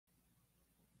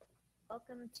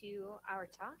Welcome to our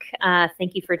talk.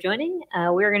 Thank you for joining.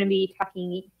 We're going to be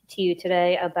talking to you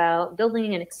today about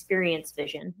building an experience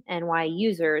vision and why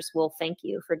users will thank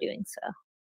you for doing so.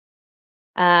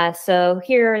 So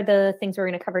here are the things we're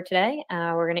going to cover today.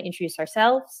 We're going to introduce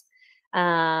ourselves.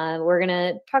 We're going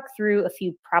to talk through a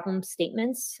few problem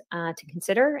statements to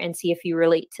consider and see if you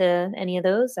relate to any of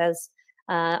those as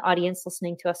audience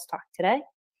listening to us talk today.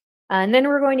 And then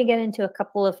we're going to get into a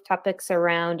couple of topics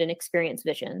around an experience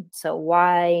vision. So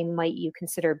why might you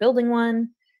consider building one?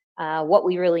 What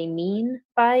we really mean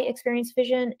by experience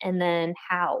vision, and then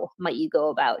how might you go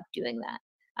about doing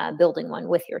that, building one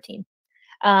with your team.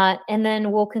 And then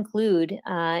we'll conclude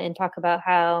and talk about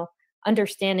how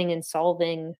understanding and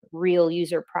solving real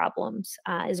user problems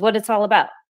is what it's all about.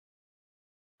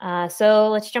 So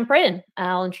let's jump right in.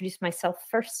 I'll introduce myself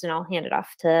first and I'll hand it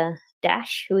off to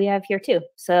Dash, who we have here too.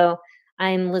 So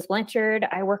I'm Liz Blanchard.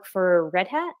 I work for Red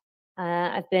Hat.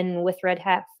 I've been with Red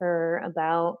Hat for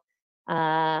about,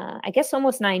 I guess,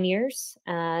 almost 9 years,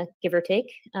 give or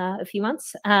take a few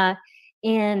months.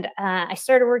 And I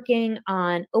started working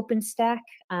on OpenStack,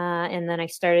 and then I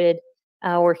started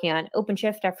working on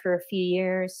OpenShift after a few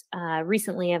years.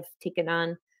 Recently, I've taken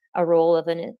on a role of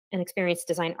an experienced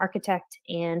design architect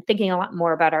and thinking a lot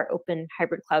more about our open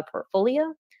hybrid cloud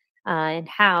portfolio and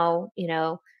how,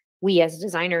 we as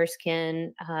designers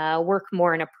can work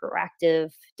more in a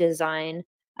proactive design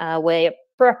way, a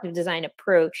proactive design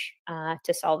approach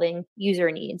to solving user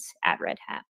needs at Red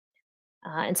Hat.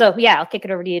 And so, yeah, I'll kick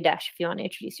it over to you, Dash, if you want to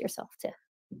introduce yourself too.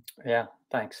 Yeah,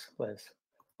 thanks, Liz.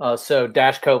 So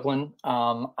Dash Copeland,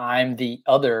 I'm the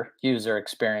other user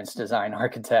experience design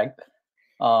architect.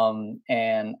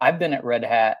 And I've been at Red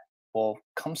Hat, well,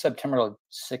 come September,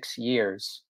 6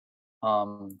 years.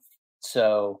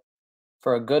 So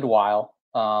for a good while,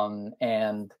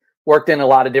 and worked in a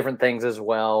lot of different things as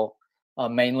well,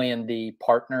 mainly in the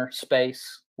partner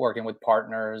space, working with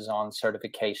partners on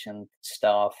certification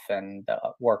stuff and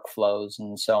workflows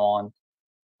and so on,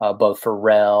 both for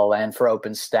RHEL and for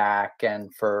OpenStack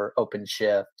and for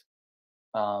OpenShift.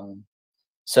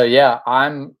 So yeah,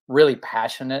 I'm really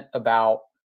passionate about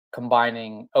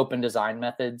combining open design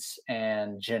methods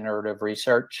and generative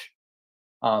research.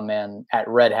 And at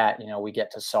Red Hat, we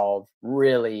get to solve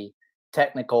really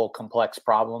technical, complex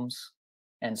problems.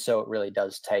 And so it really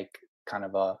does take kind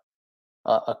of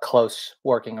a close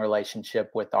working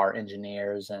relationship with our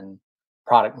engineers and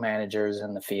product managers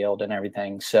in the field and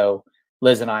everything. So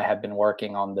Liz and I have been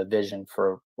working on the vision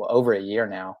for over a year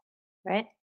now. Right.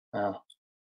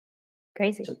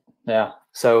 Crazy. Yeah.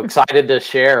 So excited to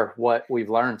share what we've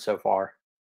learned so far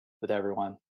with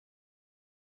everyone.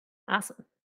 Awesome.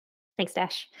 Thanks,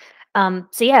 Dash.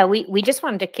 So yeah, we just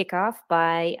wanted to kick off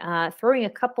by throwing a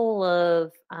couple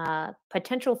of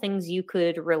potential things you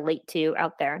could relate to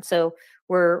out there. And so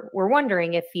we're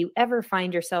wondering if you ever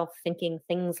find yourself thinking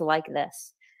things like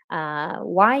this.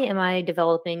 Why am I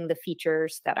developing the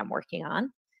features that I'm working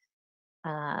on?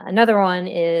 Another one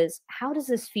is, how does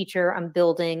this feature I'm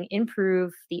building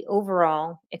improve the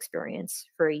overall experience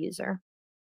for a user?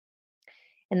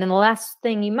 And then the last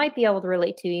thing you might be able to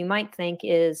relate to, you might think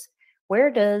is, where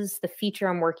does the feature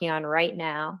I'm working on right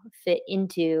now fit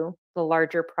into the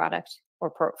larger product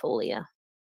or portfolio?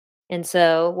 And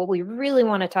so what we really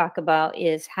want to talk about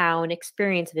is how an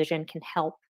experience vision can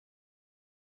help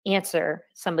answer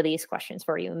some of these questions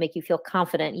for you and make you feel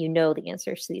confident you know the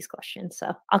answers to these questions.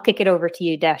 So I'll kick it over to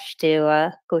you, Dash,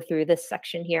 to go through this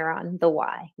section here on the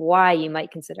why you might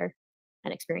consider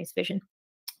an experience vision.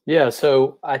 Yeah,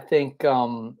 so I think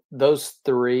those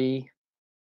three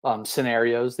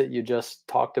scenarios that you just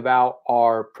talked about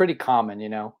are pretty common.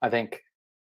 I think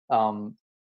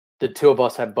the two of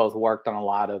us have both worked on a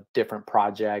lot of different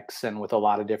projects and with a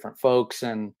lot of different folks,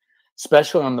 and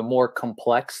especially on the more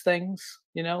complex things,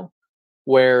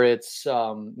 where it's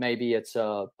maybe it's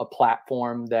a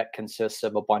platform that consists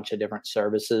of a bunch of different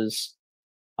services.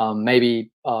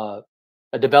 Maybe a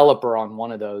developer on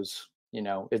one of those,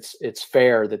 it's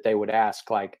fair that they would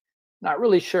ask, like, not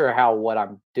really sure how what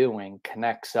I'm doing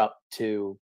connects up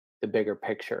to the bigger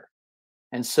picture.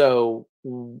 And so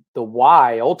the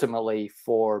why ultimately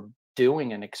for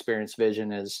doing an experience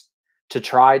vision is to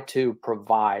try to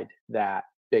provide that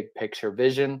big picture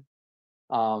vision,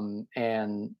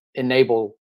 and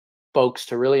enable folks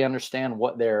to really understand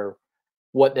what they're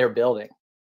building.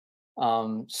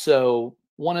 So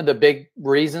one of the big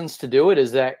reasons to do it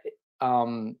is that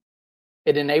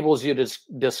it enables you to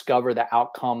discover the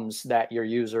outcomes that your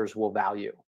users will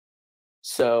value.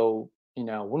 So,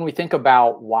 when we think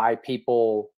about why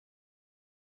people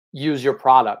use your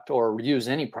product or use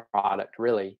any product,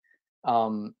 really,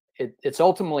 it's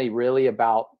ultimately really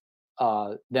about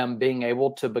them being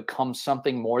able to become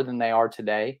something more than they are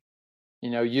today.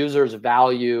 Users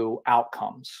value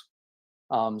outcomes.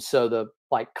 So the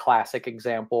like classic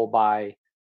example by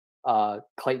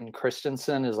Clayton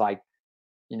Christensen is like,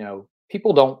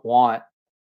 people don't want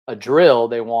a drill,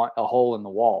 they want a hole in the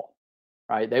wall,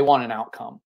 right? They want an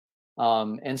outcome.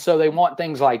 And so they want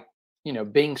things like,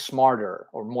 being smarter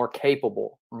or more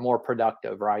capable or more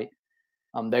productive, right?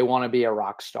 They want to be a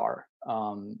rock star.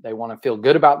 They want to feel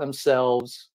good about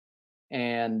themselves.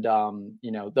 And,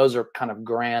 those are kind of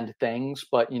grand things.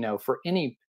 But, for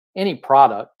any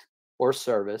product or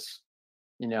service,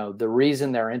 the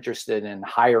reason they're interested in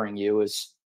hiring you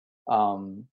is,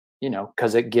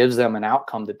 because it gives them an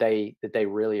outcome that they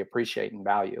really appreciate and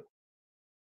value.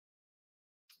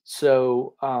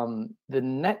 So the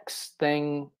next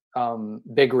thing,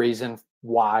 big reason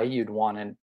why you'd want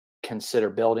to consider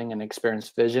building an experience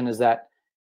vision is that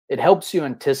it helps you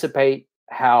anticipate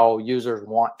how users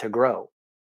want to grow.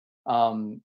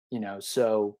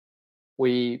 So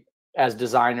we, as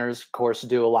designers, of course,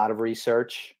 do a lot of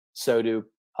research. So do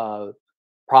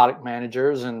product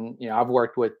managers, and I've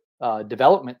worked with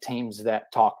development teams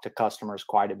that talk to customers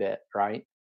quite a bit, right?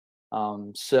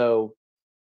 So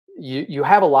you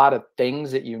have a lot of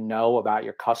things that about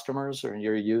your customers or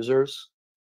your users,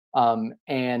 and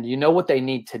what they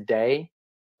need today.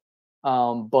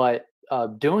 But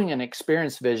doing an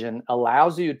experience vision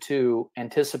allows you to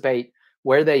anticipate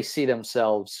where they see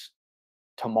themselves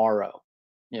tomorrow.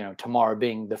 Tomorrow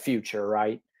being the future,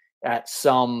 right? At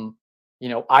some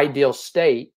ideal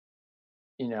state,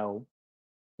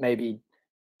 maybe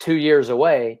 2 years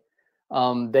away,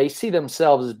 they see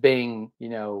themselves as being,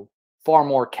 far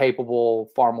more capable,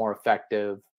 far more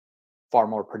effective, far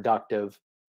more productive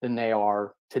than they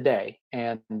are today.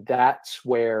 And that's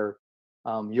where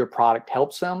your product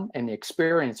helps them, and the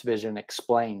experience vision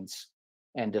explains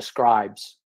and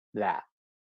describes that.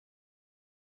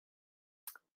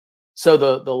 So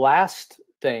the last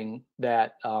thing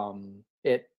that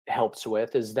it helps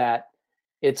with is that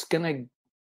it's going to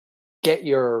get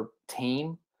your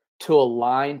team to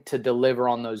align to deliver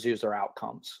on those user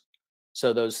outcomes.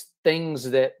 So those things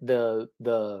that the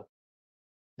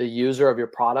user of your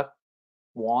product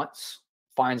wants,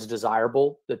 finds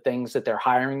desirable, the things that they're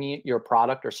hiring your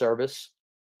product or service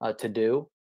to do.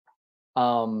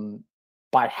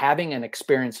 By having an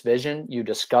experience vision, you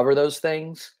discover those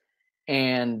things,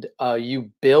 and you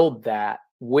build that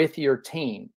with your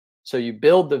team. So you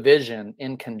build the vision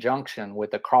in conjunction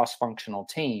with a cross-functional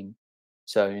team.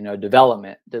 So,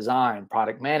 development, design,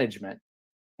 product management.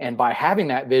 And by having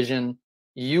that vision,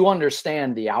 you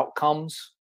understand the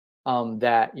outcomes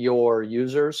that your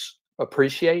users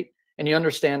appreciate, and you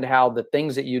understand how the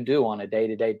things that you do on a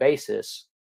day-to-day basis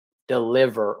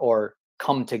deliver or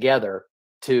come together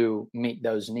to meet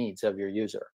those needs of your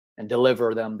user and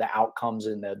deliver them the outcomes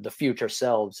and the future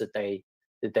selves that they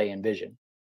envision.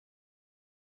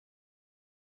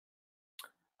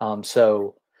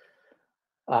 So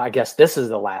I guess this is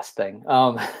the last thing.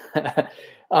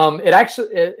 It actually,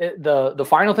 the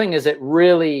final thing is it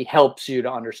really helps you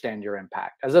to understand your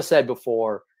impact. As I said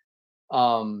before,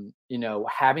 having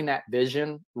that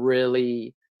vision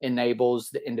really enables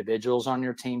the individuals on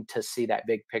your team to see that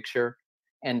big picture,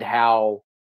 and how,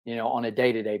 on a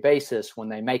day-to-day basis, when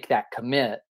they make that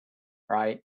commit,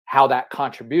 right, how that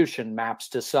contribution maps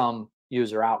to some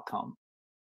user outcome.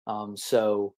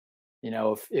 So,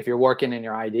 if you're working in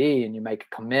your IDE and you make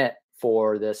a commit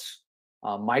for this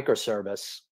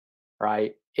microservice,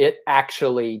 right, it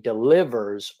actually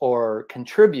delivers or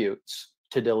contributes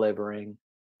to delivering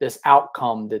this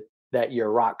outcome that your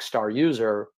rockstar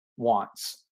user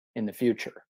wants in the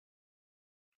future.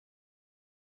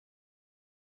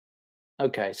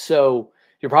 Okay, so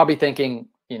you're probably thinking,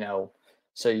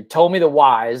 so you told me the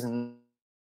whys and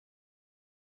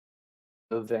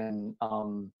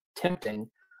tempting,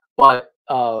 but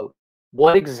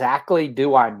what exactly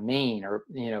do I mean, or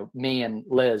me and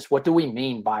Liz, what do we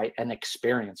mean by an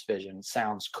experience vision?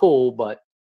 Sounds cool, but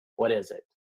what is it?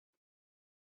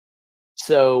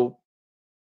 So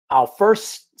I'll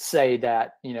first say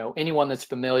that, anyone that's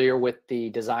familiar with the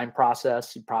design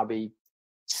process, you've probably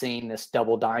seen this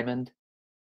double diamond.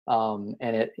 And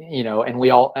and we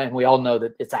all know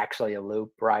that it's actually a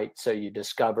loop, right? So you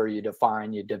discover, you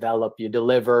define, you develop, you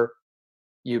deliver,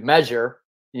 you measure,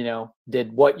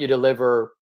 did what you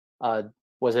deliver,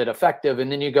 was it effective? And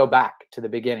then you go back to the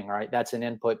beginning, right? That's an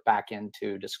input back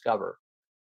into discover.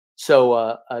 So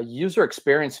a user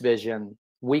experience vision,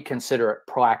 we consider it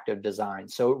proactive design.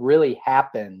 So it really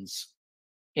happens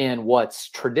in what's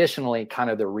traditionally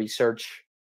kind of the research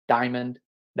diamond,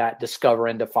 that discover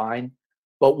and define.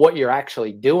 But what you're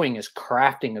actually doing is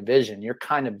crafting a vision. You're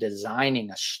kind of designing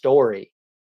a story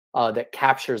that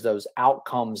captures those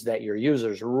outcomes that your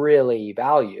users really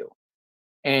value.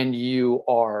 And you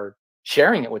are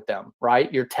sharing it with them,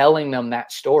 right? You're telling them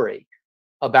that story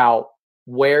about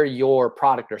where your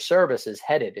product or service is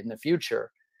headed in the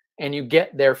future. And you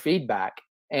get their feedback,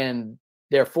 and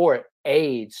therefore it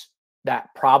aids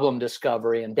that problem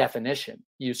discovery and definition.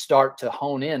 You start to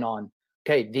hone in on,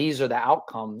 okay, these are the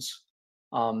outcomes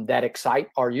that excite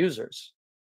our users.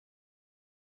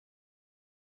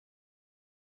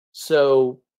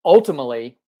 So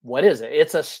ultimately, what is it?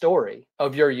 It's a story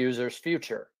of your user's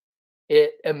future.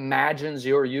 It imagines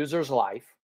your user's life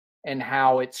and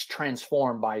how it's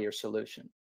transformed by your solution.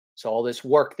 So all this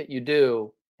work that you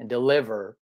do and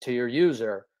deliver to your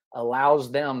user allows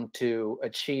them to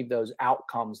achieve those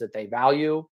outcomes that they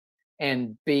value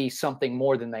and be something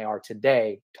more than they are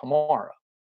today, tomorrow.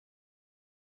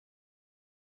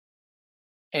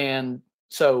 And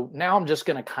so now I'm just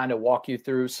going to kind of walk you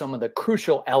through some of the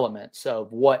crucial elements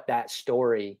of what that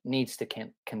story needs to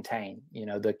contain,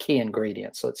 the key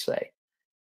ingredients, let's say.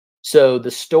 So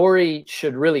the story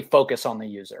should really focus on the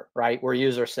user, right? We're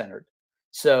user centered.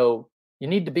 So you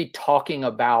need to be talking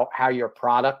about how your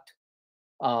product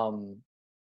um,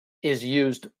 is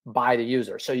used by the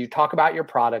user. So you talk about your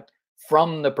product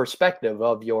from the perspective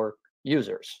of your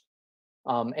users.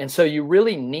 And so you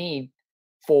really need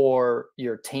for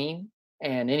your team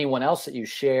and anyone else that you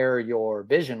share your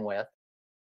vision with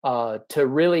to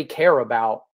really care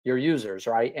about your users,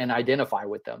 right? And identify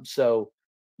with them. So,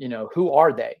 who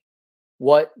are they?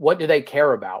 What do they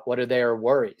care about? What are their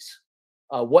worries?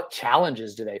 What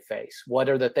challenges do they face? What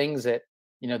are the things that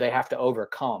they have to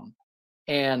overcome?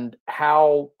 And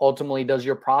how ultimately does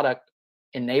your product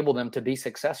enable them to be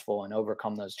successful and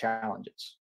overcome those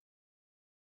challenges?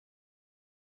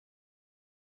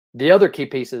 The other key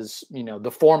piece is,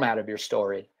 the format of your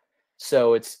story.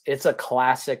 So it's a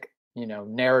classic,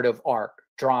 narrative arc,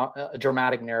 a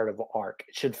dramatic narrative arc.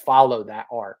 It should follow that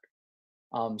arc.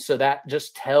 So that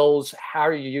just tells how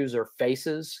your user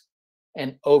faces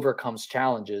and overcomes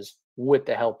challenges with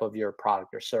the help of your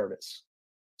product or service.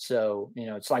 So,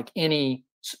 it's like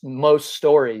most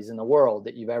stories in the world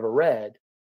that you've ever read,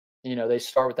 they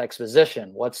start with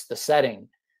exposition. What's the setting?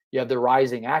 You have the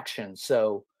rising action.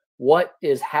 So, what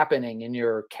is happening in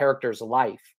your character's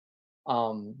life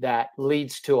that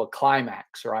leads to a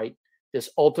climax, right? This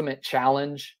ultimate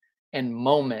challenge and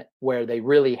moment where they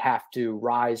really have to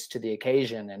rise to the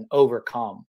occasion and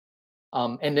overcome.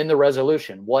 And then the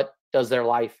resolution. What does their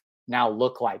life now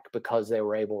look like because they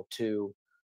were able to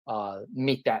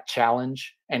meet that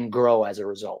challenge and grow as a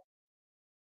result?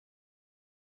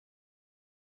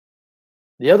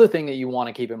 The other thing that you want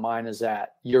to keep in mind is that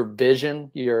your vision,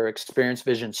 your experience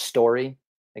vision story,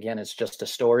 again, it's just a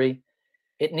story.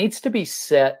 It needs to be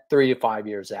set 3 to 5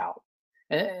 years out.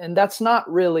 And that's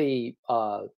not really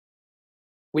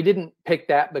we didn't pick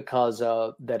that because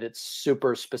that it's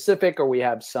super specific, or we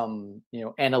have some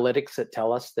analytics that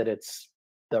tell us that it's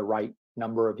the right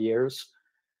number of years.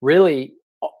 Really,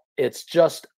 it's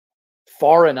just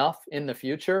far enough in the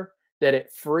future that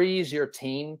it frees your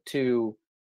team to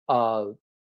uh,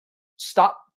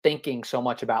 stop thinking so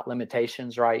much about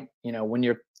limitations, right? When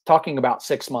you're talking about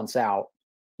 6 months out,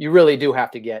 you really do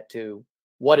have to get to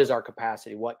what is our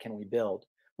capacity, what can we build.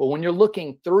 But when you're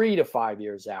looking 3 to 5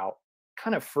 years out,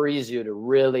 kind of frees you to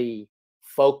really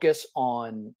focus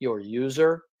on your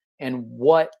user and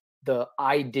what the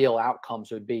ideal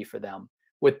outcomes would be for them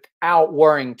without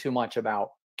worrying too much about,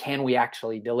 can we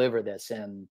actually deliver this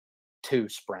in 2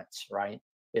 sprints, right?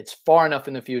 It's far enough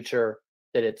in the future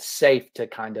that it's safe to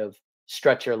kind of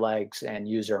stretch your legs and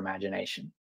use your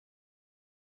imagination.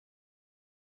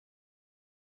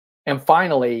 And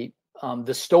finally,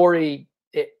 the story,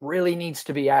 it really needs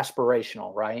to be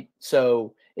aspirational, right?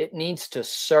 So it needs to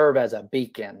serve as a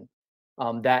beacon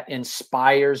that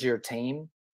inspires your team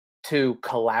to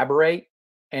collaborate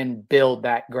and build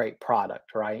that great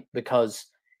product, right? Because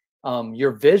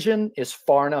your vision is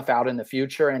far enough out in the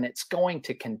future, and it's going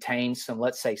to contain some,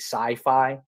 let's say,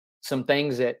 sci-fi, some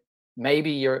things that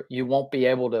maybe you won't be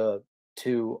able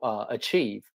to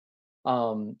achieve.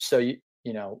 So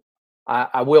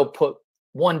I will put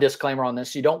one disclaimer on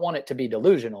this: you don't want it to be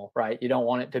delusional, right? You don't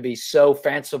want it to be so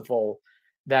fanciful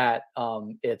that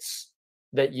it's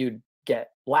that you get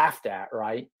laughed at,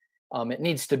 right? It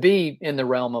needs to be in the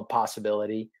realm of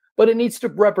possibility, but it needs to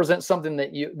represent something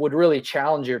that you would really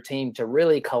challenge your team to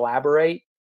really collaborate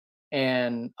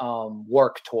and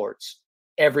work towards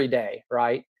every day,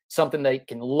 right? Something they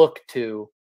can look to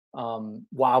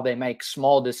while they make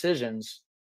small decisions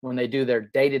when they do their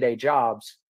day-to-day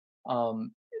jobs,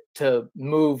 um, to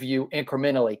move you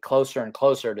incrementally closer and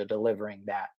closer to delivering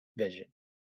that vision.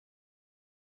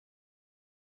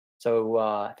 So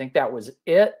I think that was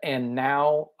it. And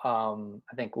now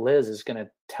I think Liz is going to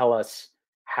tell us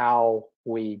how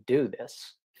we do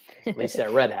this, at least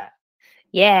at Red Hat.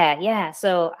 Yeah.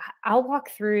 So I'll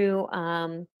walk through,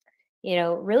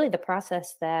 really the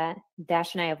process that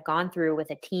Dash and I have gone through with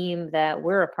a team that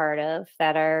we're a part of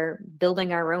that are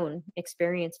building our own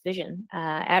experience vision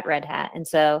at Red Hat. And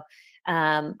so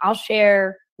I'll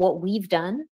share what we've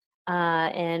done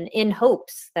and in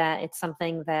hopes that it's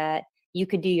something that you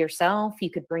could do yourself, you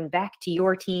could bring back to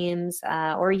your teams,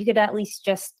 or you could at least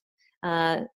just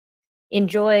uh,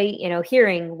 enjoy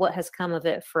hearing what has come of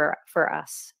it for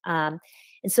us. And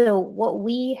so what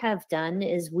we have done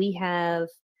is we have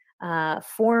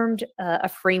formed a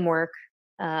framework,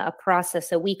 a process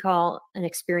that we call an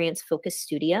experience focused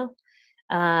studio.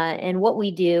 And what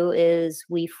we do is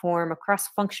we form a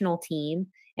cross-functional team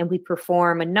and we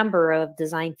perform a number of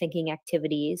design thinking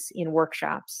activities in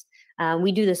workshops.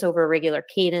 We do this over a regular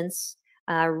cadence,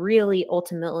 really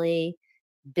ultimately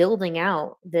building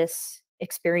out this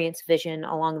experience vision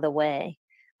along the way.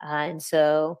 And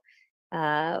so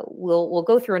we'll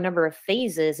go through a number of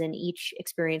phases in each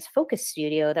experience focus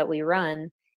studio that we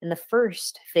run. And the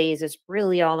first phase is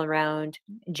really all around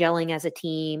gelling as a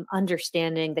team,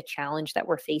 understanding the challenge that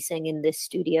we're facing in this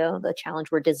studio, the challenge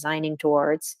we're designing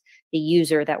towards, the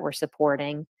user that we're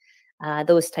supporting,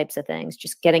 those types of things,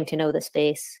 just getting to know the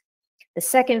space. The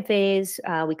second phase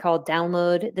we call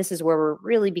download. This is where we're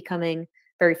really becoming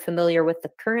very familiar with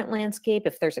the current landscape.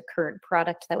 If there's a current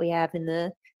product that we have in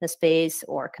the space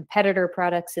or competitor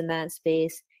products in that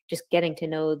space, just getting to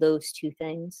know those two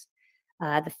things.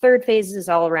 The third phase is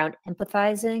all around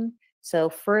empathizing. So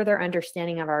further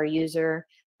understanding of our user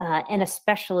and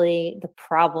especially the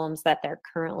problems that they're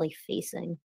currently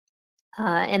facing.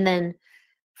 And then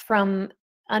from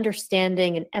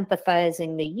understanding and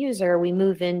empathizing the user, we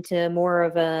move into more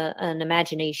of an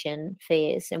imagination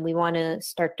phase, and we want to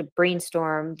start to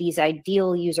brainstorm these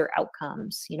ideal user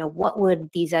outcomes. What would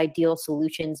these ideal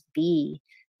solutions be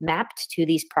mapped to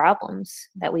these problems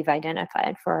that we've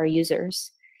identified for our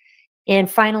users? And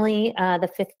finally, the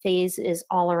fifth phase is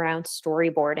all around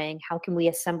storyboarding. How can we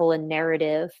assemble a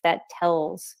narrative that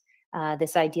tells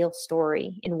this ideal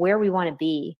story and where we want to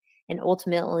be? And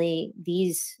ultimately,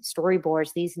 these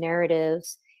storyboards, these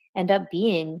narratives end up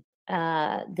being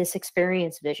this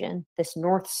experience vision, this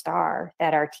North Star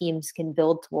that our teams can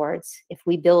build towards. If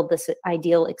we build this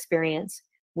ideal experience,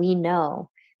 we know,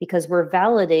 because we're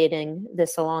validating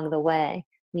this along the way,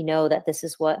 we know that this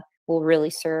is what will really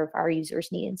serve our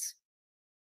users' needs.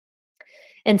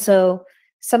 And so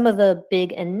some of the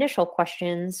big initial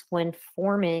questions when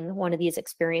forming one of these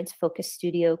experience focused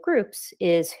studio groups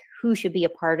is who should be a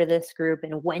part of this group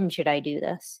and when should I do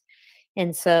this?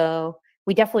 And so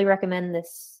we definitely recommend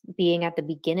this being at the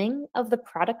beginning of the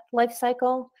product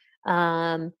lifecycle.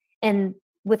 And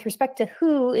with respect to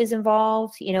who is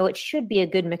involved, it should be a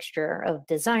good mixture of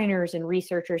designers and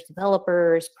researchers,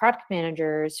 developers, product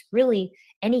managers, really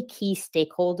any key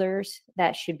stakeholders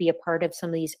that should be a part of some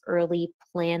of these early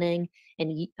planning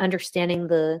and understanding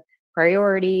the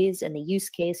priorities and the use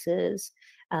cases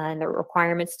and the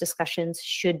requirements discussions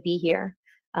should be here.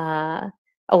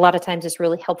 A lot of times it's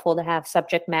really helpful to have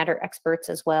subject matter experts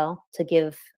as well to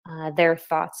give their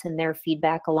thoughts and their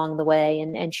feedback along the way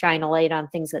and shine a light on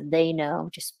things that they know,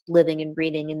 just living and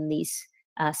reading in these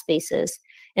spaces.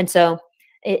 And so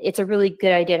it's a really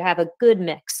good idea to have a good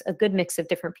mix of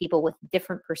different people with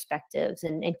different perspectives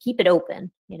and keep it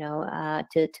open,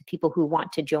 to people who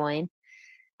want to join.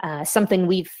 Something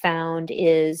we've found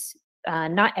is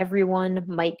not everyone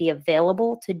might be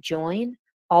available to join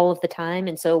all of the time.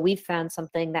 And so we've found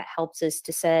something that helps us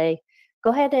to say,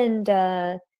 go ahead and,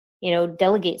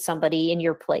 delegate somebody in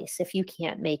your place. If you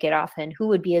can't make it often, who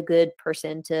would be a good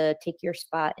person to take your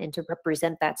spot and to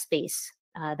represent that space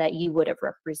that you would have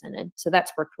represented? So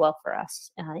that's worked well for us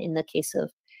in the case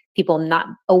of people not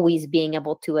always being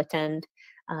able to attend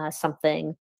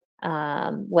something,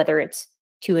 whether it's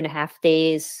 2.5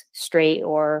 days straight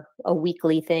or a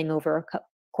weekly thing over a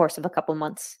course of a couple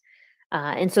months.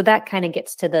 And so that kind of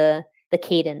gets to the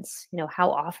cadence. How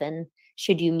often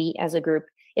should you meet as a group?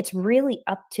 It's really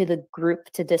up to the group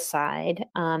to decide.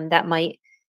 That might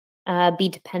be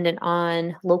dependent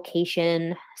on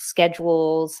location,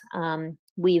 schedules.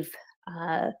 We've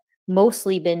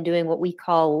mostly been doing what we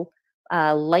call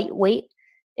lightweight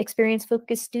experience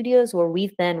focused studios, where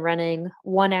we've been running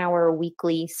 1 hour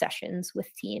weekly sessions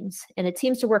with teams, and it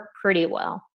seems to work pretty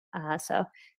well. So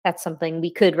that's something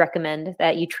we could recommend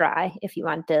that you try if you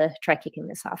want to try kicking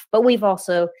this off. But we've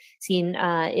also seen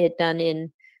it done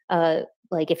in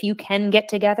like if you can get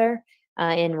together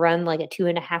and run like a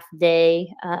 2.5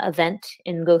 day event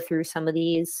and go through some of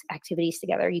these activities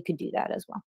together, you could do that as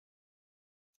well.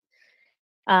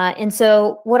 And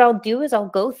so what I'll do is I'll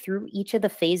go through each of the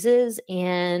phases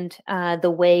and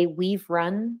the way we've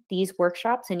run these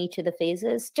workshops in each of the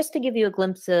phases, just to give you a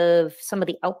glimpse of some of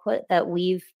the output that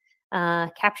we've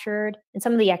captured and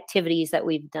some of the activities that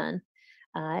we've done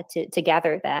to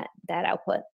gather that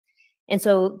output. And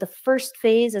so the first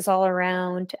phase is all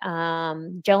around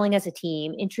gelling as a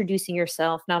team, introducing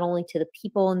yourself not only to the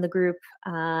people in the group,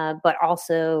 but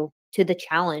also to the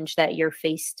challenge that you're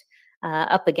faced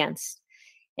up against.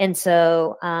 And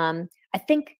so I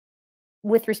think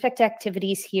with respect to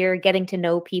activities here, getting to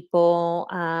know people,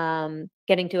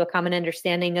 getting to a common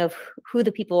understanding of who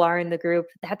the people are in the group,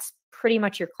 that's pretty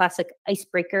much your classic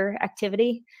icebreaker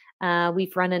activity.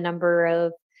 We've run a number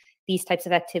of these types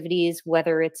of activities,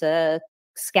 whether it's a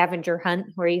scavenger hunt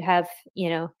where you have,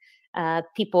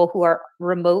 people who are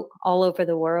remote all over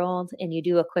the world and you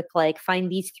do a quick, like, find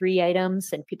these 3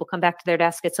 items and people come back to their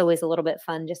desk. It's always a little bit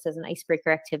fun just as an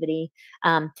icebreaker activity.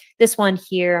 This one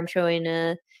here, I'm showing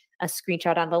a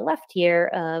screenshot on the left here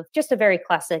of just a very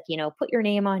classic, put your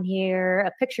name on here,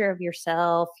 a picture of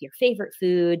yourself, your favorite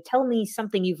food, tell me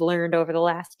something you've learned over the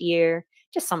last year,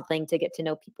 just something to get to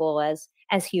know people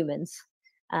as humans,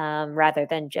 rather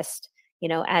than just,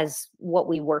 as what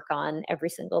we work on every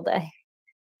single day.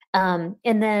 And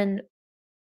then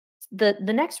the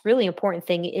next really important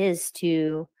thing is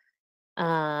to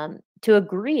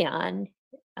agree on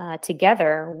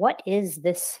together, what is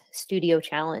this studio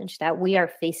challenge that we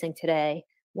are facing today?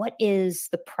 What is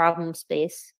the problem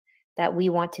space that we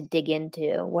want to dig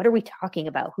into? What are we talking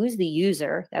about? Who's the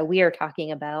user that we are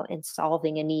talking about and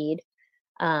solving a need?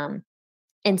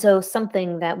 And so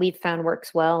something that we've found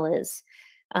works well is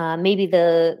maybe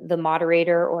the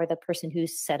moderator or the person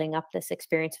who's setting up this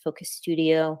experience focused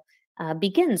studio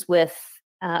begins with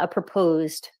a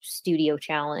proposed studio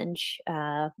challenge,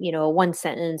 a 1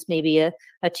 sentence, maybe a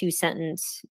 2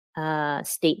 sentence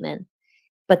statement.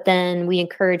 But then we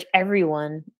encourage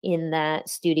everyone in that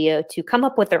studio to come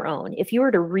up with their own. If you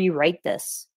were to rewrite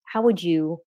this, how would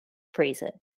you phrase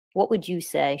it? What would you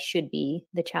say should be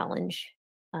the challenge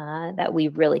that we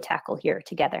really tackle here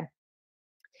together?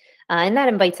 And that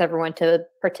invites everyone to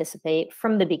participate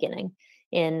from the beginning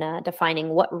in defining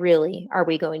what really are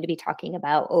we going to be talking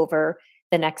about over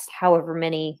the next however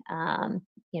many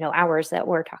hours that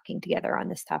we're talking together on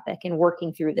this topic and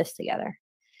working through this together.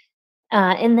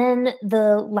 And then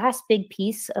the last big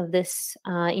piece of this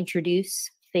introduce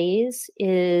phase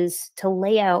is to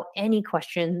lay out any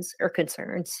questions or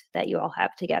concerns that you all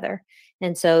have together.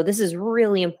 And so this is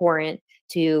really important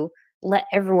to let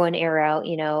everyone air out,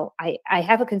 I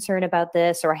have a concern about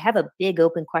this, or I have a big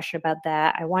open question about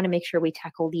that. I want to make sure we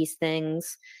tackle these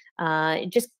things.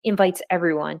 It just invites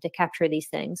everyone to capture these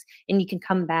things. And you can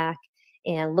come back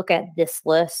and look at this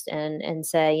list and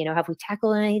say, have we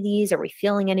tackled any of these? Are we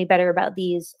feeling any better about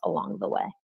these along the way?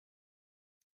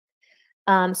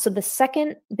 So the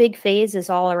second big phase is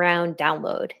all around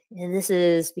download. And this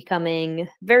is becoming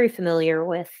very familiar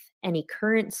with any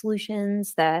current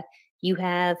solutions that you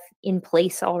have in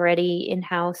place already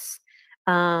in-house,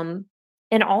 and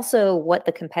also what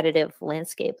the competitive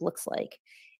landscape looks like.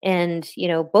 And,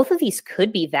 both of these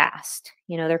could be vast.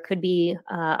 There could be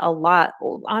a lot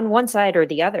on one side or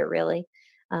the other, really.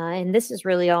 And this is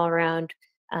really all around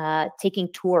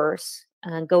taking tours,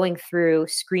 going through,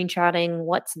 screenshotting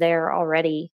what's there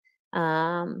already,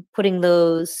 putting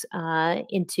those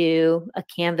into a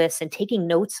canvas and taking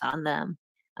notes on them.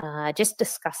 Just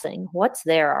discussing what's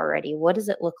there already. What does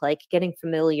it look like? Getting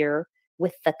familiar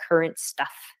with the current stuff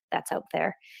that's out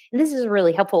there. And this is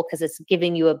really helpful because it's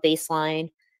giving you a baseline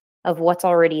of what's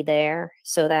already there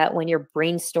so that when you're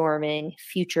brainstorming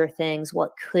future things,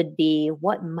 what could be,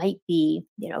 what might be,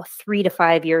 3 to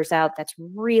 5 years out, that's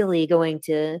really going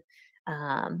to,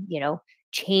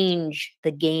 change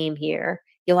the game here.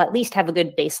 You'll at least have a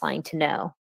good baseline to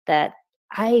know that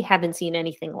I haven't seen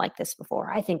anything like this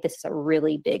before. I think this is a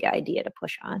really big idea to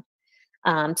push on.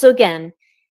 So again,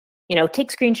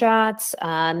 take screenshots,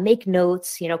 make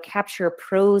notes, capture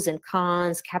pros and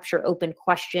cons, capture open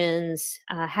questions,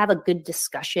 have a good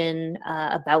discussion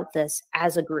about this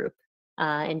as a group,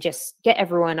 and just get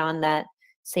everyone on that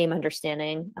same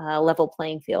understanding, level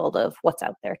playing field of what's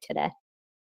out there today.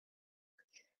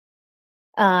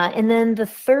 And then the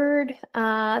third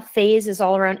phase is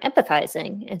all around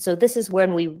empathizing. And so this is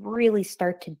when we really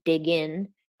start to dig in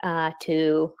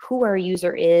to who our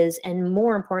user is, and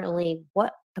more importantly,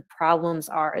 what the problems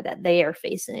are that they are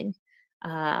facing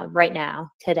right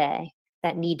now, today,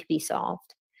 that need to be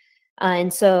solved.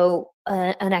 And so,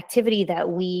 an activity that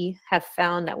we have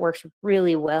found that works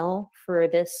really well for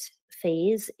this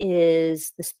phase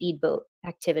is the speedboat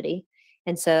activity.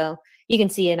 And so, you can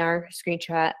see in our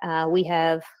screenshot, we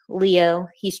have Leo.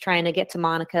 He's trying to get to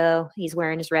Monaco. He's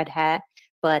wearing his red hat,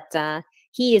 but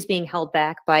he is being held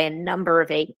back by a number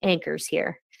of anchors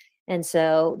here. And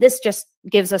so, this just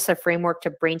gives us a framework to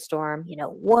brainstorm.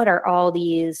 What are all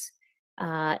these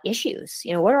issues?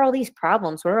 What are all these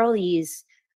problems? What are all these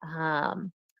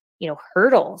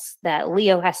hurdles that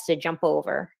Leo has to jump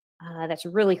over that's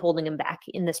really holding him back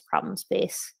in this problem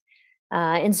space.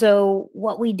 And so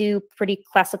what we do pretty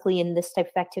classically in this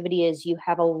type of activity is you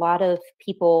have a lot of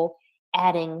people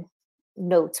adding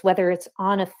notes, whether it's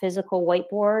on a physical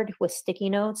whiteboard with sticky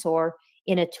notes or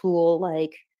in a tool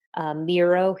like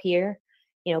Miro here.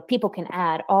 People can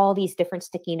add all these different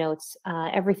sticky notes,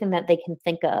 everything that they can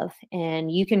think of,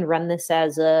 and you can run this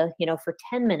as for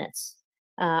 10 minutes.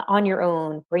 On your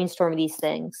own, brainstorm these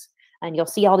things, and you'll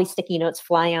see all these sticky notes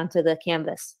fly onto the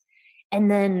canvas.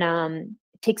 And then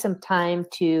take some time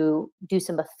to do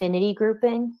some affinity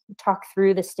grouping, talk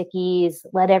through the stickies,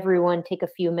 let everyone take a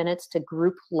few minutes to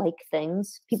group like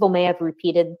things. People may have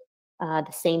repeated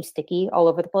the same sticky all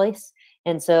over the place.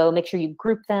 And so make sure you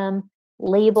group them,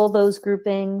 label those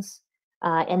groupings,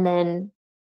 and then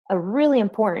a really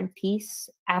important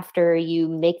piece after you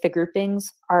make the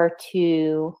groupings are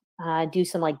to do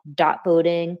some like dot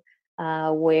voting,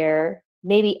 where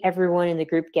maybe everyone in the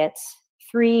group gets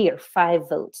 3 or 5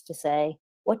 votes to say,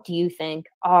 what do you think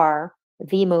are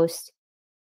the most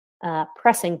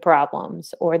pressing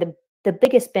problems or the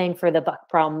biggest bang for the buck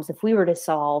problems? If we were to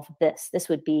solve this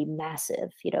would be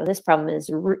massive. This problem is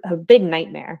a big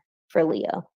nightmare for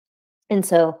Leo. And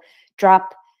so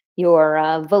drop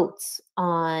your votes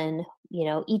on,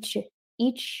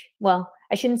 well,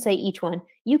 I shouldn't say each one.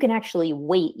 You can actually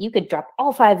wait. You could drop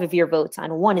all 5 of your votes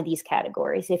on one of these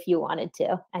categories if you wanted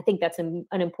to. I think that's an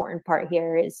important part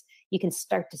here is you can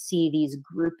start to see these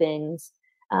groupings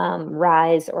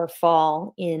rise or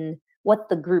fall in what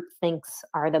the group thinks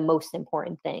are the most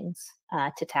important things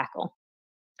to tackle.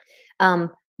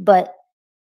 But,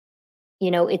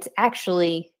 it's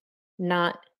actually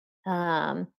not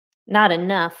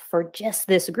enough for just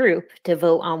this group to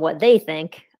vote on what they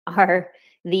think are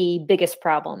the biggest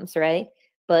problems, right?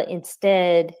 But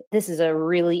instead, this is a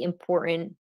really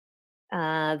important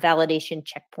validation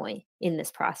checkpoint in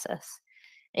this process.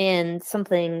 And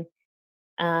something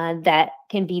that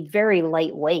can be very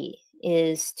lightweight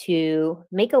is to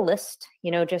make a list,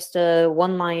 just a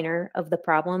one-liner of the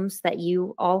problems that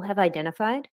you all have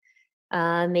identified.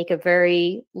 Make a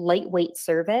very lightweight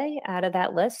survey out of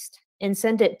that list and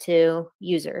send it to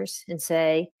users and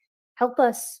say, help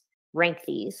us rank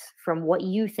these from what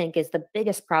you think is the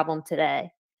biggest problem today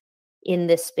in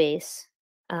this space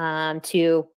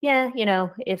to,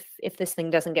 if this thing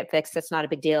doesn't get fixed, that's not a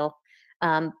big deal.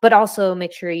 But also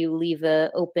make sure you leave an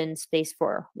open space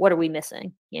for what are we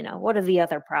missing? What are the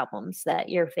other problems that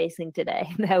you're facing today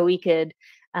that we could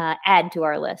add to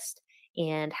our list?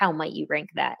 And how might you rank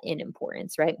that in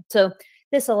importance, right? So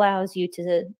this allows you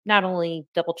to not only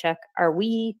double check, are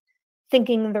we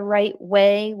thinking the right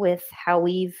way with how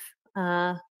we've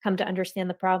come to understand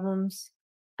the problems?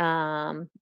 Or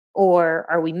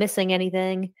are we missing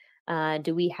anything?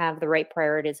 Do we have the right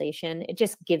prioritization? It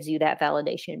just gives you that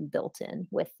validation built in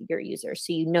with your users.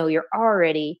 So you're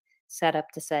already set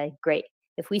up to say, great,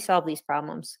 if we solve these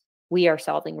problems, we are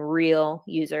solving real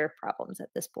user problems at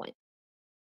this point.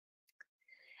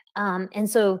 And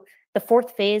so the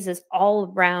fourth phase is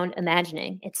all around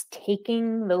imagining. It's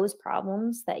taking those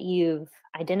problems that you've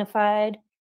identified,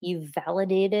 you've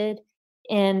validated,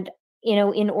 and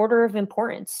in order of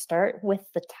importance, start with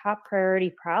the top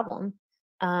priority problem.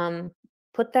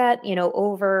 Put that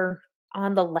over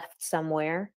on the left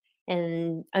somewhere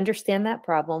and understand that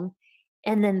problem,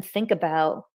 and then think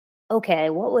about, okay,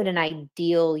 what would an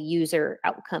ideal user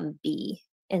outcome be?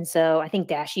 And so I think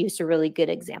Dash used a really good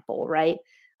example, right?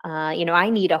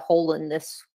 I need a hole in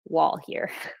this wall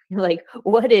here. Like,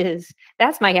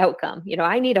 that's my outcome.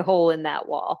 I need a hole in that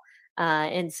wall.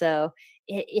 And so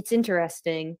it's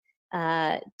interesting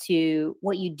to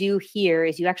what you do here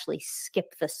is you actually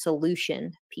skip the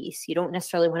solution piece. You don't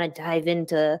necessarily want to dive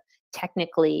into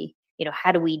technically,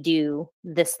 how do we do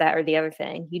this, that, or the other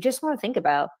thing? You just want to think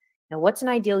about, what's an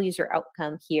ideal user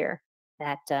outcome here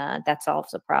that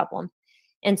solves a problem.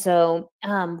 And so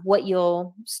what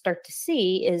you'll start to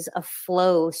see is a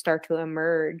flow start to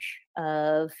emerge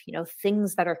of,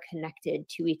 things that are connected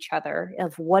to each other,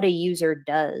 of what a user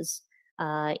does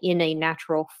in a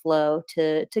natural flow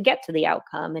to get to the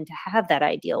outcome and to have that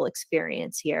ideal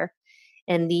experience here.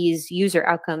 And these user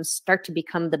outcomes start to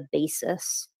become the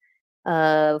basis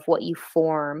of what you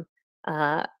form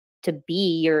uh, to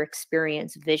be your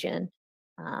experience vision.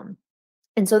 Um,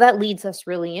 and so that leads us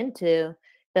really into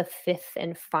the fifth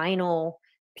and final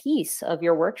piece of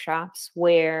your workshops,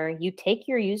 where you take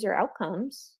your user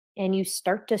outcomes and you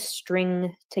start to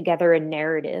string together a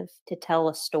narrative to tell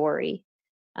a story.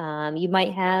 You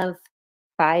might have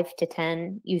 5 to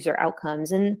 10 user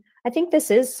outcomes. And I think this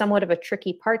is somewhat of a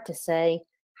tricky part to say,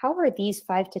 how are these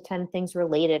 5 to 10 things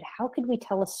related? How could we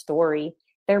tell a story?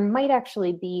 There might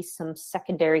actually be some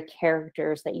secondary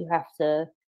characters that you have to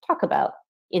talk about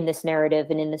in this narrative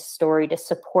and in this story to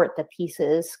support the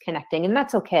pieces connecting. And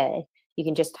that's okay. You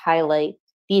can just highlight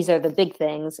these are the big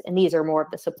things, and these are more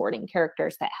of the supporting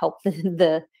characters that help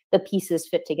the pieces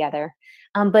fit together.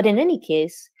 But in any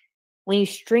case, when you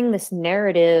string this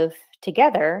narrative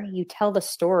together, you tell the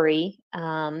story.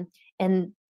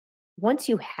 And once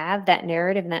you have that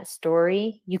narrative and that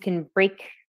story, you can break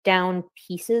down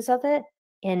pieces of it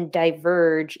and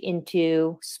diverge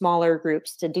into smaller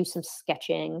groups to do some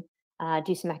sketching,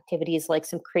 do some activities like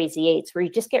some crazy eights, where you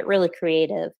just get really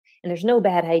creative. And there's no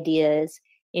bad ideas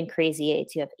in crazy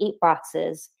eights. You have 8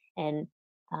 boxes, and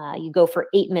you go for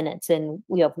 8 minutes, and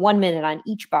we have 1 minute on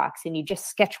each box, and you just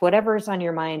sketch whatever's on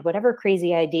your mind, whatever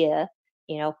crazy idea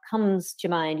comes to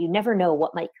mind. You never know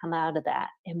what might come out of that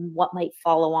and what might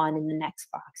follow on in the next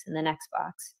box and the next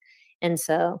box. And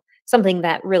so something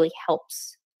that really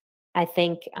helps, I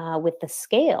think, with the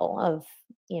scale of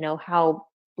how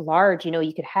large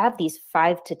you could have these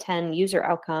 5 to 10 user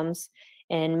outcomes,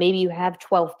 and maybe you have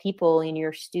 12 people in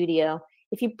your studio.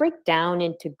 If you break down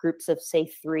into groups of, say,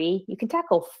 3, you can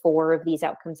tackle 4 of these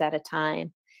outcomes at a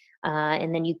time.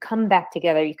 And then you come back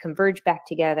together, you converge back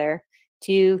together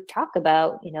to talk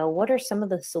about, what are some of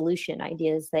the solution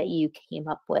ideas that you came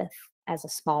up with as a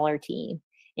smaller team.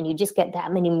 And you just get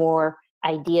that many more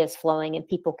ideas flowing, and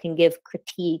people can give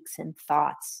critiques and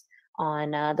thoughts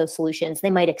on those solutions.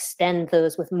 They might extend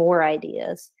those with more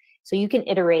ideas. So you can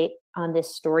iterate on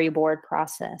this storyboard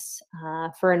process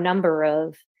for a number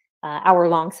of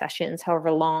hour-long sessions,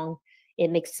 however long it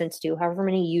makes sense to, however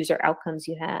many user outcomes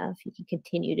you have. You can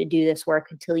continue to do this work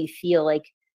until you feel like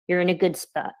you're in a good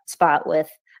spot with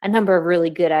a number of really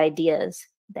good ideas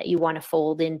that you want to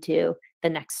fold into the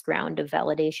next round of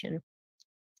validation.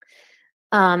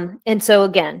 And so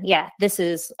again, this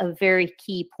is a very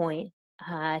key point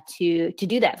to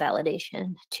do that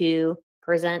validation, to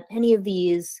present any of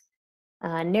these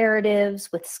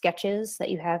narratives with sketches that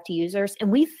you have to users.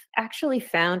 And we've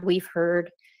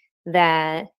heard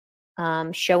that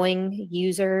showing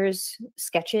users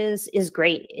sketches is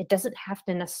great. It doesn't have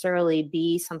to necessarily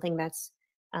be something that's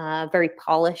very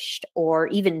polished or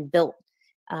even built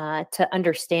to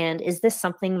understand, is this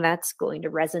something that's going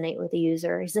to resonate with the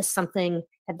user? Is this something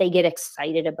that they get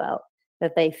excited about,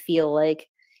 that they feel like,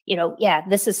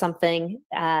 this is something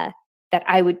that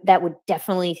would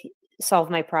definitely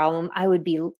solve my problem. I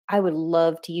would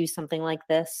love to use something like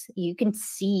this. You can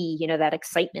see, that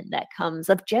excitement that comes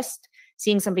of just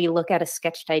seeing somebody look at a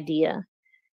sketched idea.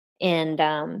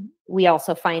 And we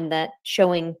also find that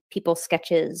showing people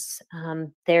sketches,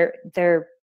 they're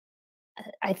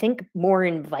I think more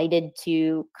invited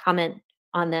to comment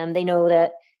on them. They know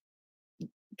that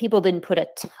people didn't put a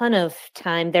ton of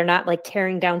time. They're not like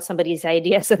tearing down somebody's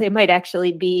idea, so they might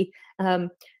actually be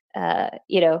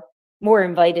more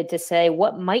invited to say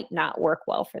what might not work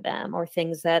well for them, or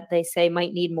things that they say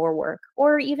might need more work,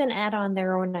 or even add on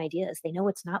their own ideas. They know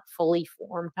it's not fully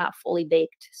formed, not fully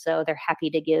baked, so they're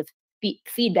happy to give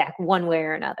feedback one way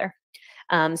or another.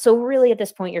 So really at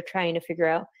this point, you're trying to figure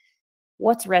out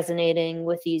what's resonating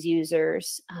with these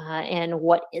users and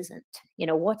what isn't.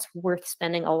 What's worth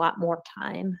spending a lot more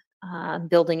time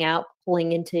building out,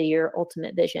 pulling into your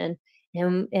ultimate vision,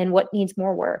 and what needs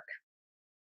more work.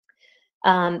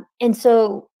 And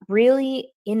so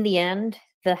really in the end,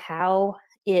 the how,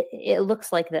 it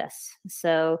looks like this.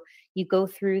 So you go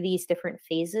through these different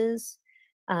phases,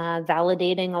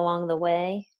 validating along the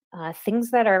way,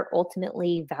 things that are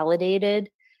ultimately validated.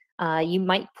 You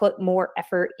might put more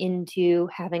effort into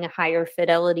having a higher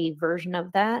fidelity version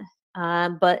of that.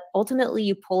 But ultimately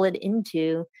you pull it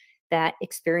into that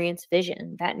experience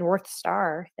vision, that North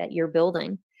Star that you're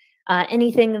building.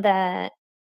 Anything that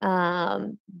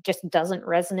just doesn't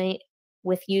resonate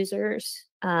with users,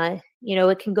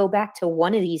 it can go back to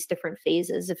one of these different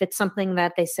phases. If it's something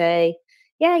that they say,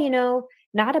 yeah,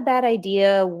 not a bad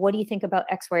idea, what do you think about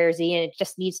X, Y, or Z? And it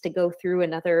just needs to go through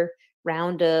another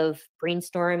round of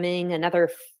brainstorming, another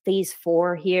phase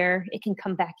 4 here, it can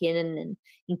come back in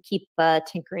and keep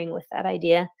tinkering with that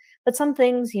idea. But some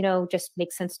things, just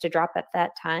make sense to drop at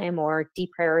that time or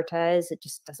deprioritize. It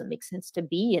just doesn't make sense to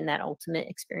be in that ultimate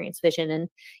experience vision. And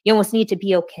you almost need to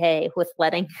be okay with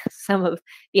letting some of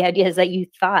the ideas that you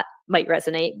thought might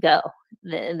resonate go.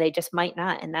 They just might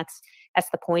not. And that's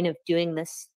the point of doing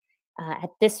this at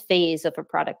this phase of a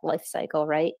product life cycle,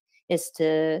 right? Is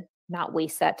to not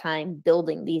waste that time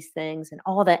building these things and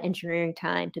all that engineering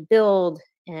time to build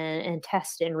and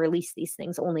test and release these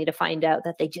things only to find out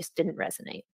that they just didn't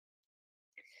resonate.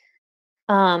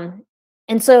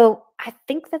 And so I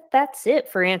think that that's it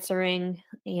for answering,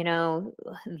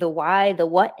 the why, the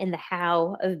what, and the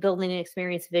how of building an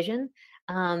experience vision.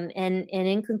 And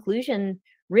in conclusion,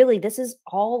 really, this is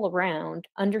all around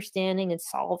understanding and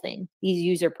solving these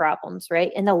user problems,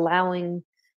 right? And allowing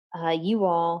you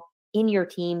all in your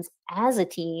teams as a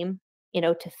team,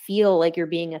 to feel like you're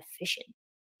being efficient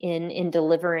in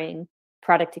delivering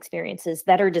product experiences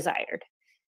that are desired.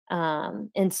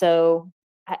 And so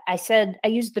I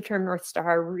used the term North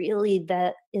Star. Really,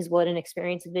 that is what an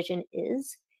experience vision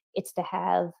is. It's to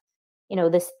have,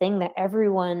 this thing that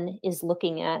everyone is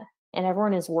looking at and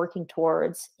everyone is working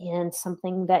towards, and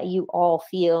something that you all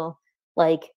feel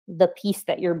like the piece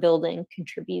that you're building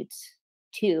contributes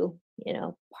to,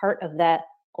 part of that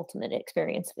ultimate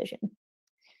experience vision.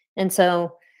 And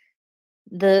so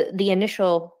the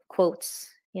initial quotes,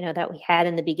 that we had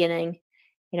in the beginning,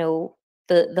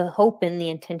 the hope and the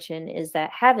intention is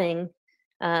that having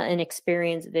an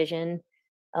experience vision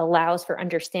allows for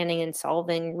understanding and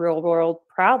solving real world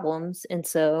problems. And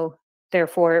so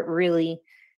therefore it really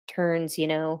turns,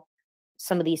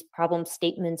 some of these problem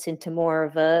statements into more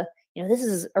of a, this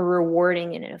is a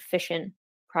rewarding and an efficient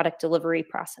product delivery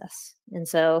process. And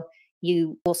so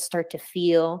you will start to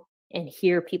feel and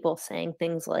hear people saying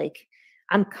things like,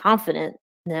 I'm confident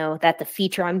that the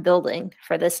feature I'm building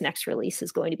for this next release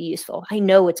is going to be useful. I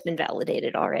know it's been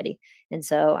validated already. And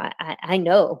so I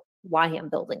know why I'm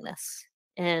building this.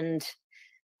 And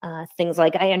things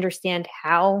like, I understand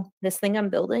how this thing I'm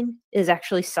building is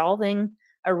actually solving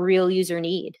a real user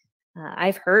need.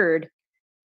 I've heard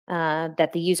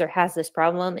that the user has this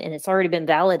problem and it's already been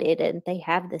validated. They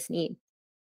have this need.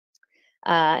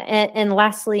 And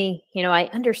lastly, I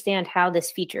understand how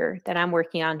this feature that I'm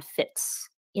working on fits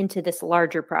into this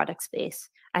larger product space.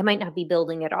 I might not be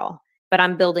building it all, but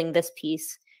I'm building this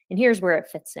piece, and here's where it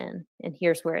fits in, and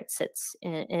here's where it sits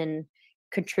and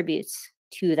contributes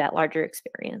to that larger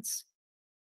experience.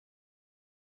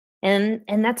 And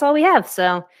that's all we have.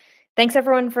 So thanks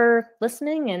everyone for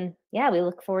listening, and yeah, we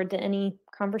look forward to any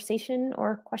conversation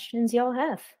or questions y'all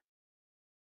have.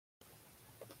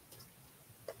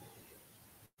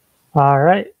 All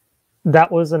right.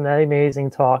 That was an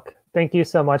amazing talk. Thank you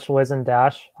so much, Liz and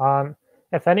Dash.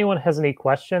 If anyone has any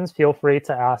questions, feel free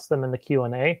to ask them in the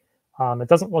Q&A. It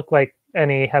doesn't look like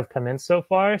any have come in so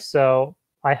far, so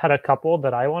I had a couple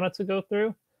that I wanted to go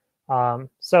through.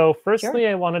 So firstly,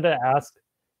 Sure. I wanted to ask,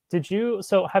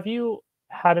 have you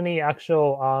had any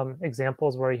actual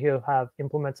examples where you have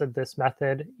implemented this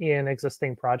method in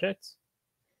existing projects?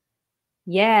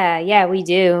 Yeah, we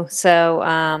do. So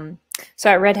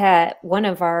at Red Hat, one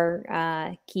of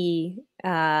our key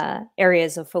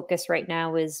areas of focus right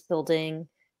now is building,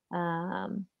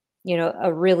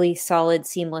 a really solid,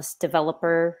 seamless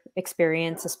developer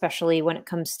experience, especially when it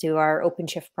comes to our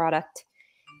OpenShift product.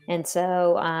 And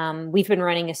so we've been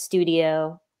running a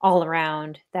studio all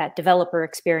around that developer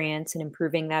experience and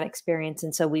improving that experience.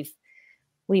 And so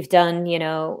we've done,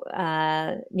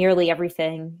 nearly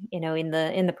everything, in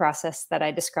the process that I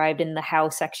described in the how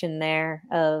section there,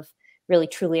 of really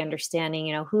truly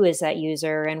understanding, who is that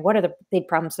user and what are the big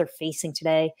problems they're facing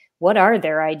today? What are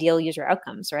their ideal user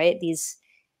outcomes, right? These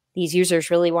users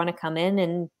really want to come in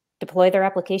and deploy their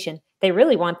application. They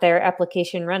really want their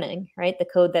application running, right? The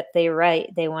code that they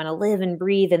write, they want to live and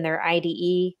breathe in their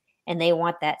IDE, and they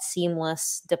want that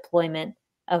seamless deployment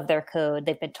of their code.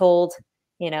 They've been told,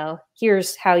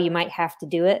 here's how you might have to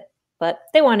do it, but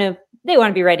they want to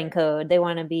be writing code. They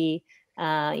want to be,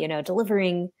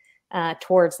 delivering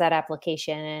towards that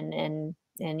application and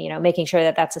making sure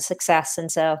that that's a success.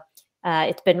 And so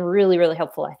it's been really, really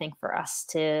helpful, I think, for us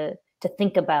to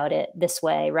think about it this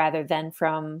way rather than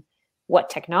from what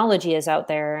technology is out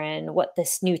there and what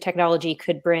this new technology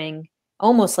could bring,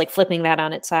 almost like flipping that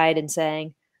on its side and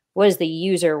saying, what does the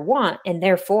user want? And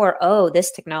therefore,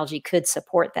 this technology could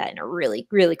support that in a really,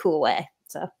 really cool way.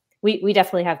 So we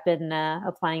definitely have been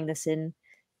applying this in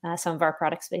some of our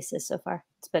product spaces so far.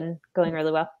 It's been going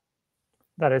really well.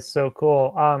 That is so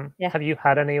cool. Yeah. Have you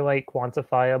had any like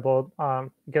quantifiable, I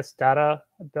guess, data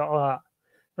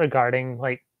regarding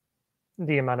like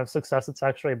the amount of success it's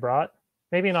actually brought?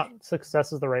 Maybe not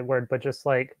success is the right word, but just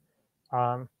like,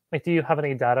 do you have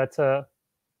any data to?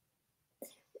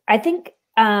 I think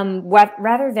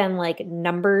rather than like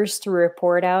numbers to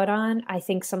report out on, I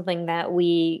think something that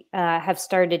we have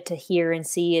started to hear and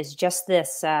see is just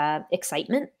this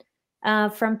excitement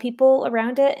from people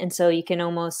around it. And so you can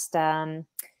almost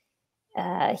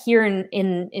hear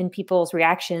in people's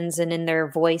reactions and in their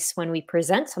voice when we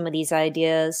present some of these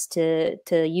ideas to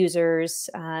users,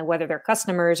 whether they're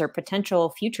customers or potential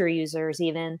future users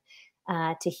even,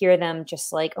 to hear them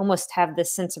just like almost have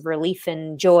this sense of relief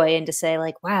and joy, and to say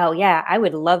like, wow, yeah, I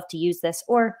would love to use this.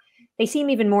 Or they seem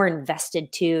even more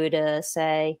invested too, to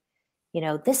say,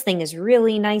 this thing is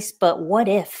really nice, but what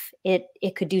if it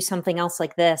could do something else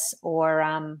like this? Or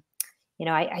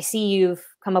I see you've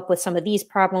come up with some of these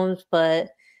problems, but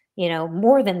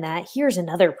more than that, here's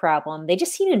another problem. They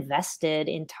just seem invested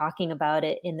in talking about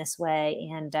it in this way.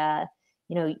 And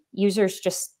users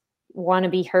just want to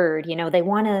be heard. They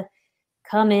want to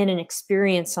come in and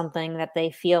experience something that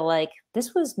they feel like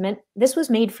this was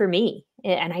made for me,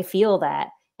 and I feel that.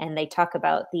 And they talk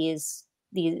about these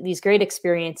great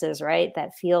experiences, right,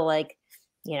 that feel like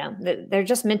they're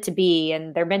just meant to be,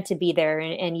 and they're meant to be there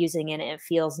and using it. And it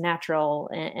feels natural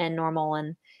and normal.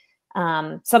 And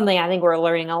something I think we're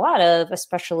learning a lot of,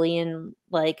 especially in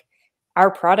like our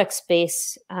product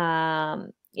space,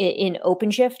 in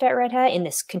OpenShift at Red Hat, in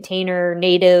this container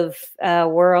native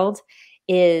world,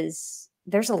 is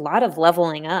there's a lot of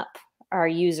leveling up our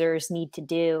users need to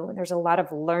do. There's a lot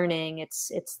of learning.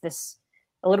 It's this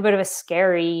a little bit of a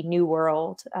scary new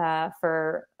world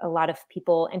for a lot of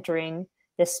people entering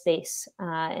this space.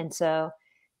 And so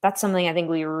that's something I think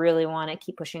we really want to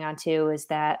keep pushing on too, is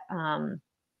that,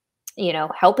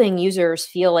 helping users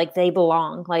feel like they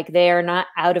belong, like they are not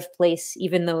out of place,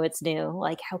 even though it's new.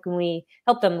 Like, how can we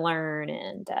help them learn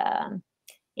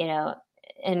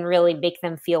and really make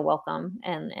them feel welcome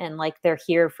and like they're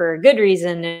here for a good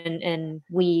reason. And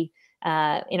we,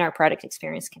 in our product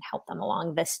experience, can help them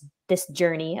along this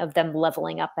journey of them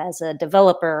leveling up as a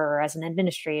developer or as an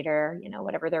administrator,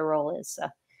 whatever their role is. So,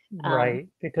 Right,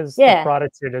 because the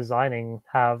products you're designing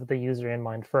have the user in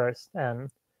mind first, and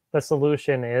the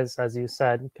solution is, as you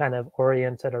said, kind of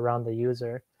oriented around the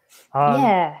user.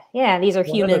 These are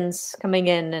humans coming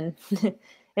in, and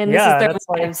and this Yeah, is their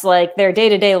lives, like their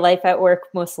day-to-day life at work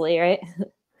mostly, right?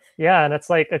 Yeah, and it's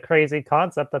like a crazy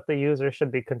concept that the user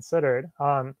should be considered.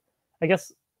 I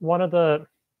guess one of the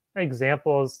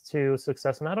examples to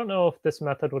success, and I don't know if this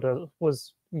method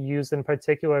was used in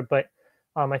particular, but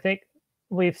I think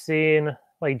we've seen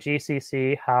like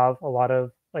GCC have a lot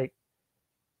of like,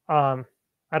 I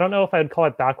don't know if I'd call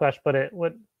it backlash, but it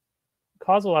would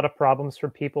cause a lot of problems for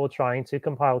people trying to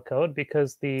compile code,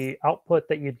 because the output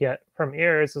that you'd get from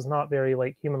errors is not very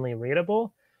like humanly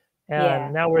readable.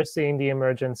 And now we're seeing the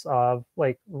emergence of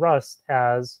like Rust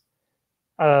as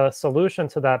a solution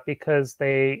to that, because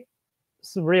they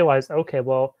realize, okay,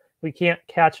 well, we can't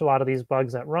catch a lot of these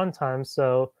bugs at runtime.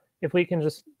 So if we can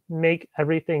just make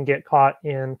everything get caught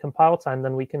in compile time,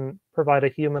 then we can provide a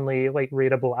humanly like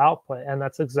readable output. And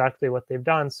that's exactly what they've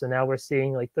done. So now we're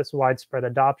seeing like this widespread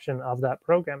adoption of that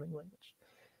programming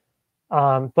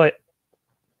language. But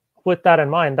with that in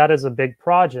mind, that is a big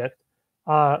project.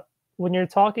 When you're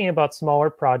talking about smaller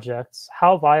projects,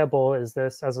 how viable is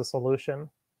this as a solution?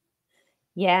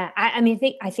 Yeah,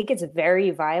 I think it's very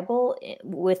viable.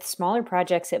 With smaller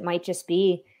projects, it might just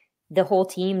be the whole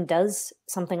team does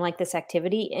something like this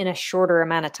activity in a shorter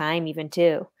amount of time, even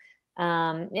too.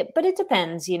 But it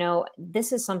depends.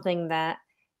 This is something that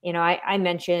I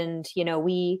mentioned.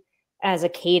 We as a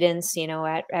cadence,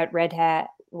 at Red Hat,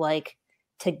 like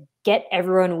to get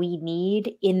everyone we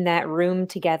need in that room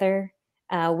together.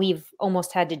 We've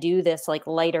almost had to do this like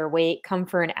lighter weight, come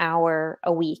for an hour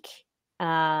a week.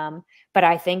 But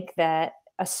I think that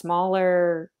a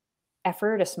smaller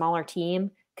effort, a smaller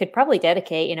team could probably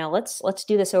dedicate, let's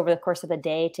do this over the course of a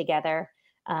day together.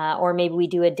 Or maybe we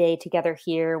do a day together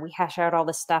here, we hash out all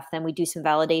the stuff, then we do some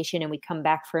validation and we come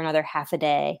back for another half a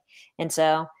day. And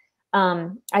so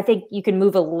I think you can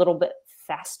move a little bit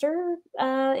faster,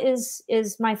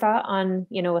 is my thought on,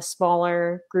 a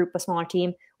smaller group, a smaller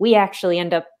team. We actually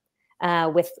end up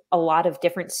with a lot of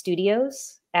different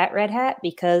studios at Red Hat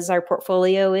because our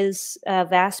portfolio is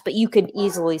vast, but you could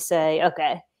easily say,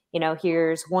 okay,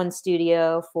 here's one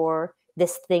studio for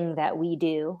this thing that we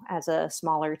do as a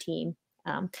smaller team.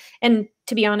 And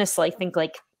to be honest, I think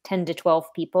like 10 to 12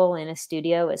 people in a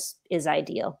studio is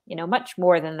ideal, much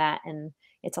more than that. And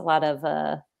it's a lot of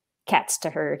cats to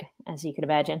herd, as you could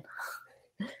imagine.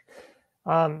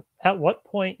 At what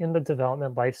point in the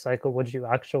development life cycle would you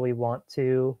actually want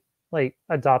to like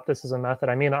adopt this as a method?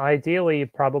 I mean, ideally,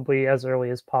 probably as early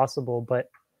as possible, but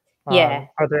Yeah.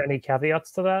 are there any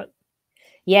caveats to that?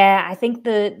 Yeah, I think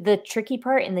the tricky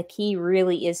part and the key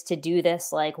really is to do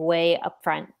this like way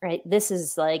upfront, right? This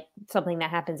is like something that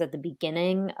happens at the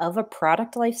beginning of a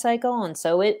product life cycle, and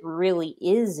so it really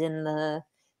is in the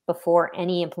before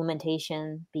any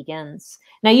implementation begins.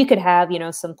 Now you could have,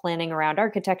 some planning around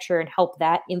architecture and help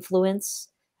that influence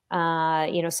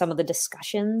some of the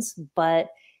discussions, but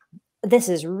this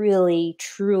is really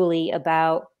truly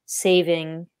about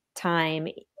saving time,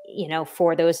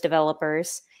 for those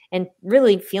developers and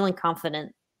really feeling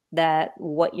confident that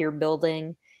what you're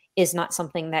building is not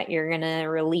something that you're going to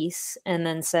release and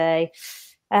then say,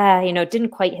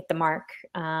 didn't quite hit the mark.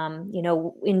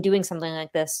 In doing something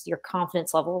like this, your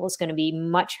confidence level is going to be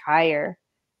much higher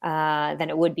than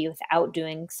it would be without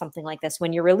doing something like this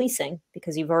when you're releasing,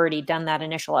 because you've already done that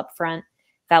initial upfront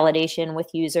validation with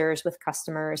users, with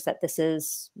customers, that this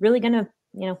is really going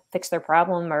to, fix their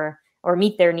problem or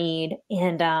meet their need.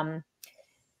 And,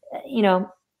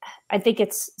 I think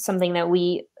it's something that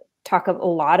we talk a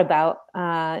lot about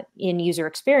in user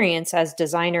experience as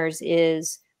designers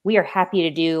is we are happy to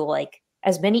do like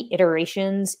as many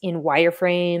iterations in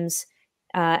wireframes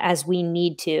as we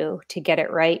need to get it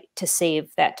right, to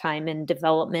save that time in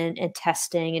development and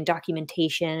testing and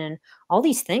documentation and all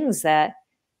these things that,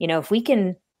 if we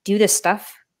can do this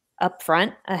stuff up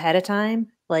front ahead of time,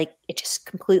 like it just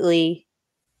completely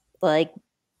like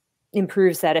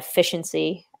improves that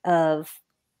efficiency of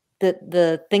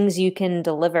the things you can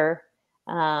deliver.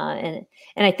 And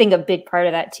I think a big part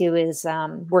of that too is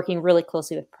working really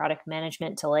closely with product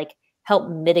management to like help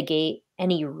mitigate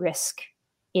any risk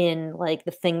in like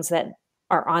the things that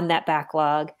are on that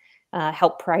backlog,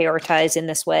 help prioritize in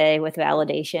this way with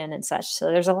validation and such.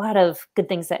 So there's a lot of good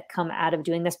things that come out of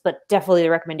doing this, but definitely the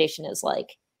recommendation is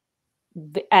like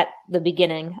at the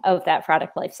beginning of that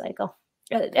product life cycle.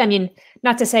 I mean,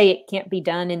 not to say it can't be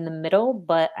done in the middle,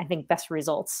 but I think best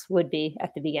results would be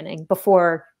at the beginning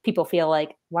before people feel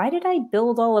like, why did I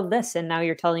build all of this? And now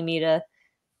you're telling me to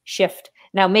shift.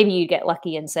 Now, maybe you get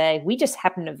lucky and say, we just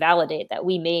happen to validate that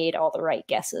we made all the right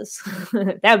guesses.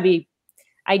 That would be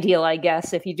ideal, I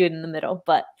guess, if you do it in the middle.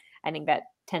 But I think that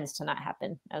tends to not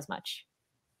happen as much.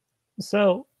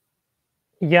 So,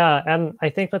 yeah, and I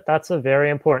think that that's a very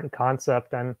important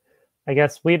concept. And I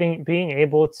guess being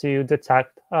able to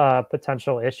detect a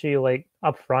potential issue like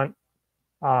upfront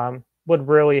would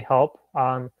really help.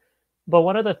 But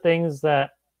one of the things that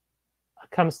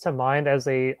comes to mind as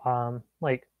a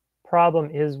like problem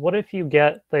is, what if you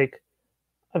get like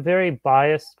a very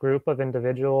biased group of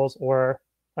individuals or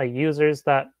like users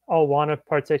that all want a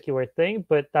particular thing,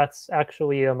 but that's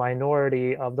actually a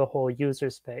minority of the whole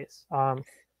user space?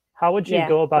 How would you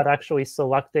go about actually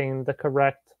selecting the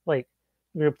correct like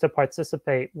group to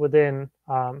participate within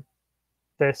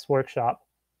this workshop?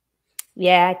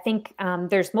 Yeah, I think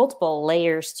there's multiple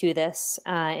layers to this.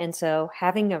 And so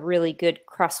having a really good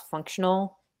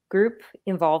cross-functional group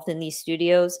involved in these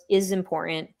studios is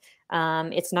important.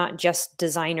 It's not just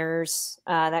designers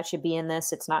that should be in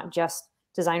this. It's not just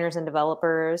designers and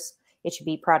developers. It should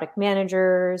be product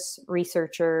managers,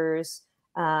 researchers,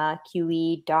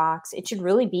 QE, docs. It should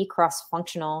really be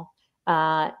cross-functional.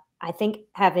 I think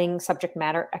having subject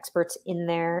matter experts in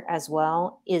there as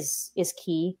well is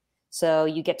key. So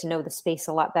you get to know the space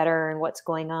a lot better and what's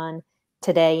going on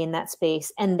today in that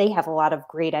space. And they have a lot of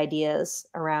great ideas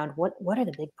around what are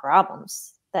the big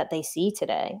problems that they see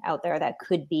today out there that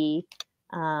could be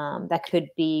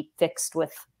fixed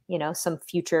with, some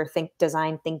future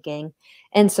design thinking.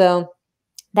 And so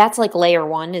that's like layer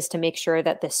one, is to make sure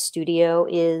that the studio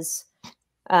is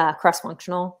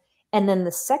cross-functional. And then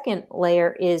the second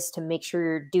layer is to make sure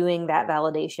you're doing that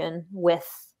validation with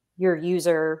your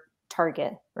user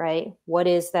target, right? What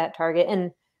is that target?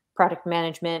 And product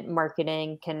management,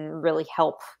 marketing can really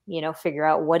help, figure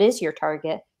out what is your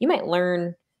target. You might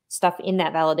learn stuff in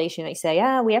that validation. They say,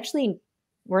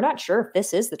 we're not sure if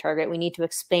this is the target. We need to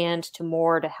expand to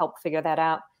more to help figure that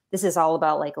out. This is all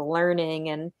about like learning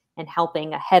and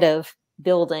helping ahead of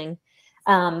building.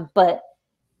 But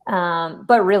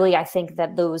really, I think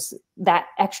that that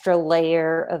extra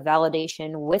layer of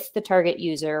validation with the target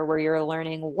user, where you're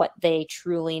learning what they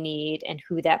truly need and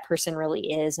who that person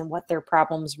really is and what their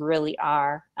problems really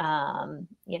are,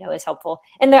 is helpful.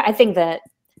 And I think that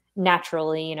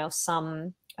naturally,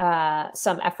 some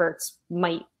efforts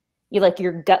might, like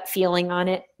your gut feeling on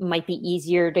it might be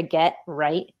easier to get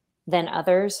right than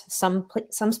others. Some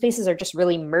spaces are just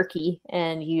really murky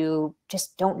and you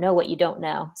just don't know what you don't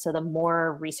know. So the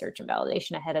more research and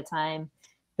validation ahead of time,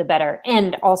 the better.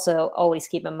 And also always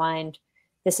keep in mind,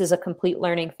 this is a complete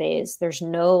learning phase. There's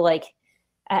no like,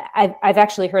 I've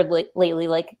actually heard lately,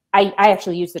 like I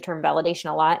actually use the term validation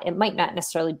a lot. It might not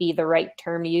necessarily be the right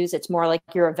term to use. It's more like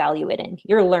you're evaluating,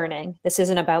 you're learning. This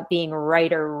isn't about being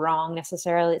right or wrong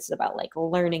necessarily. It's about like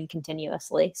learning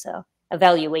continuously. So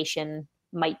evaluation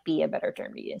might be a better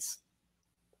term to use.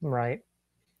 Right.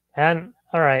 And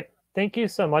all right. Thank you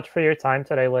so much for your time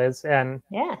today, Liz. And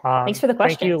yeah, thanks for the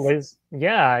questions. Thank you, Liz.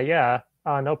 Yeah.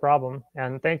 No problem.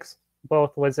 And thanks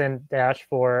both Liz and Dash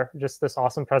for just this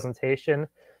awesome presentation.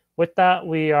 With that,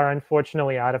 we are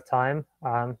unfortunately out of time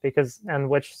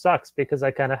which sucks because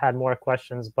I kind of had more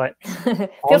questions, but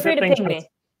feel free to ping me.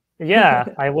 Yeah,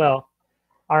 I will.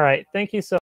 All right. Thank you so